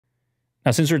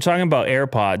Now, since we're talking about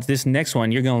AirPods, this next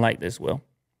one, you're going to like this, Will.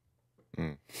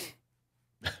 Mm.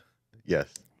 Yes.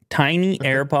 Tiny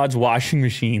AirPods washing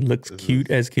machine. Looks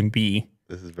cute as can be.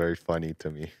 This is very funny to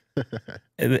me.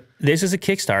 This is a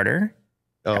Kickstarter.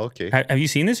 Oh, okay. Have you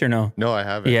seen this or no? No, I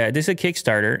haven't. Yeah, this is a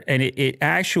Kickstarter, and it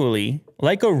actually,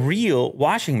 like a real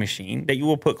washing machine that you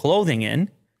will put clothing in.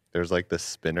 There's like the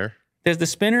spinner. There's the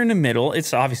spinner in the middle.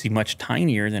 It's obviously much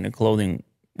tinier than a clothing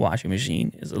washing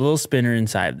machine. There's a little spinner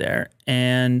inside there,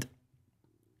 and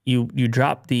you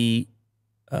drop the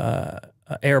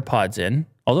AirPods in.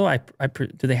 Although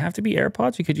do they have to be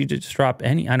AirPods, or could you just drop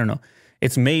any? I don't know.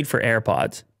 It's made for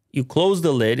AirPods. You close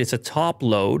the lid. It's a top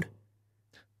load.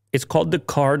 It's called the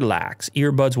Card Lax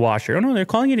earbuds washer. Oh no, they're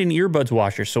calling it an earbuds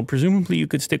washer. So presumably you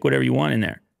could stick whatever you want in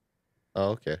there.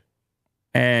 Oh, okay.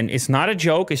 And it's not a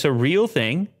joke. It's a real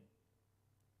thing.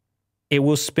 It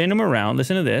will spin them around.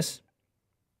 Listen to this.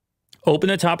 Open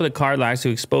the top of the Card Lax to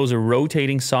expose a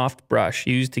rotating soft brush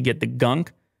used to get the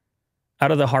gunk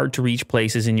out of the hard-to-reach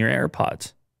places in your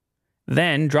AirPods.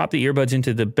 Then drop the earbuds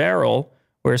into the barrel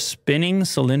where a spinning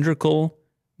cylindrical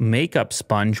makeup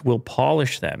sponge will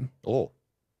polish them. Oh.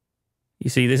 You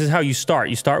see, this is how you start.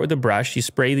 You start with a brush. You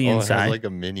spray the inside. It has like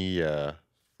a mini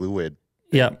fluid.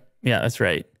 Yep. Yeah, that's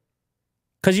right.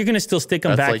 Because you're going to still stick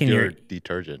them back like in your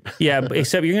detergent. Yeah,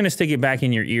 except you're going to stick it back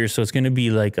in your ear, so it's going to be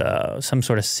like some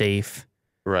sort of safe.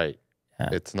 Right. Yeah.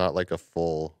 It's not like a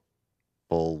full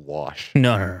wash.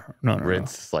 No.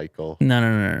 Rinse cycle.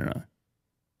 No.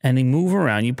 And they move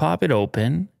around. You pop it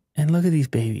open, and look at these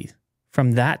babies.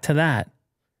 From that to that.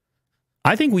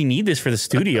 I think we need this for the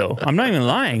studio. I'm not even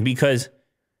lying, because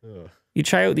you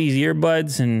try out these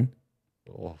earbuds, and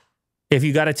if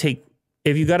you got to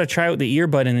try out the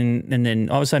earbud, and then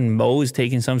all of a sudden Mo is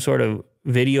taking some sort of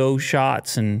video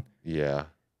shots and yeah,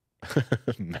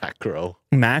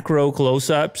 macro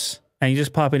close-ups, and you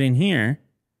just pop it in here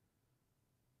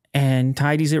and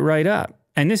tidies it right up.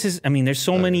 And this is, I mean, there's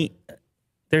so many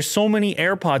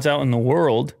AirPods out in the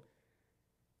world.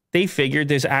 They figured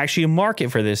there's actually a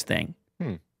market for this thing.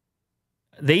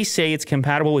 They say it's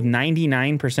compatible with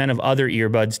 99% of other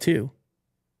earbuds too,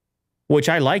 which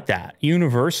I like that.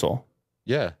 Universal.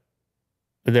 Yeah.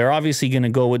 They're obviously going to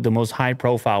go with the most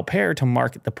high-profile pair to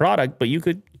market the product, but you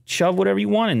could shove whatever you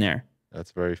want in there.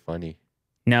 That's very funny.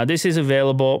 Now, this is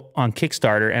available on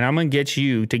Kickstarter, and I'm going to get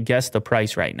you to guess the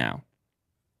price right now.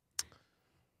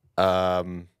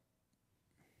 $70.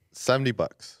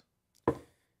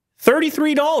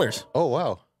 $33. Oh,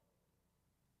 wow.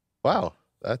 Wow.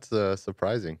 That's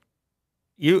surprising.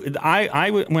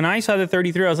 When I saw the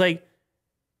 33, I was like,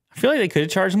 I feel like they could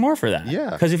have charged more for that. Yeah.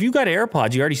 Because if you got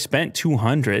AirPods, you already spent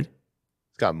 $200. It's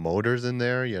got motors in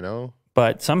there, you know.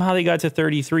 But somehow they got to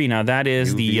 33. Now that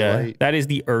is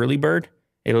the early bird.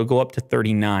 It'll go up to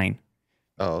 39.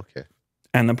 Oh, okay.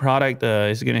 And the product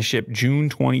is going to ship June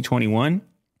 2021.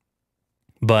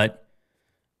 But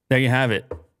there you have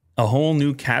it. A whole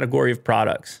new category of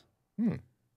products.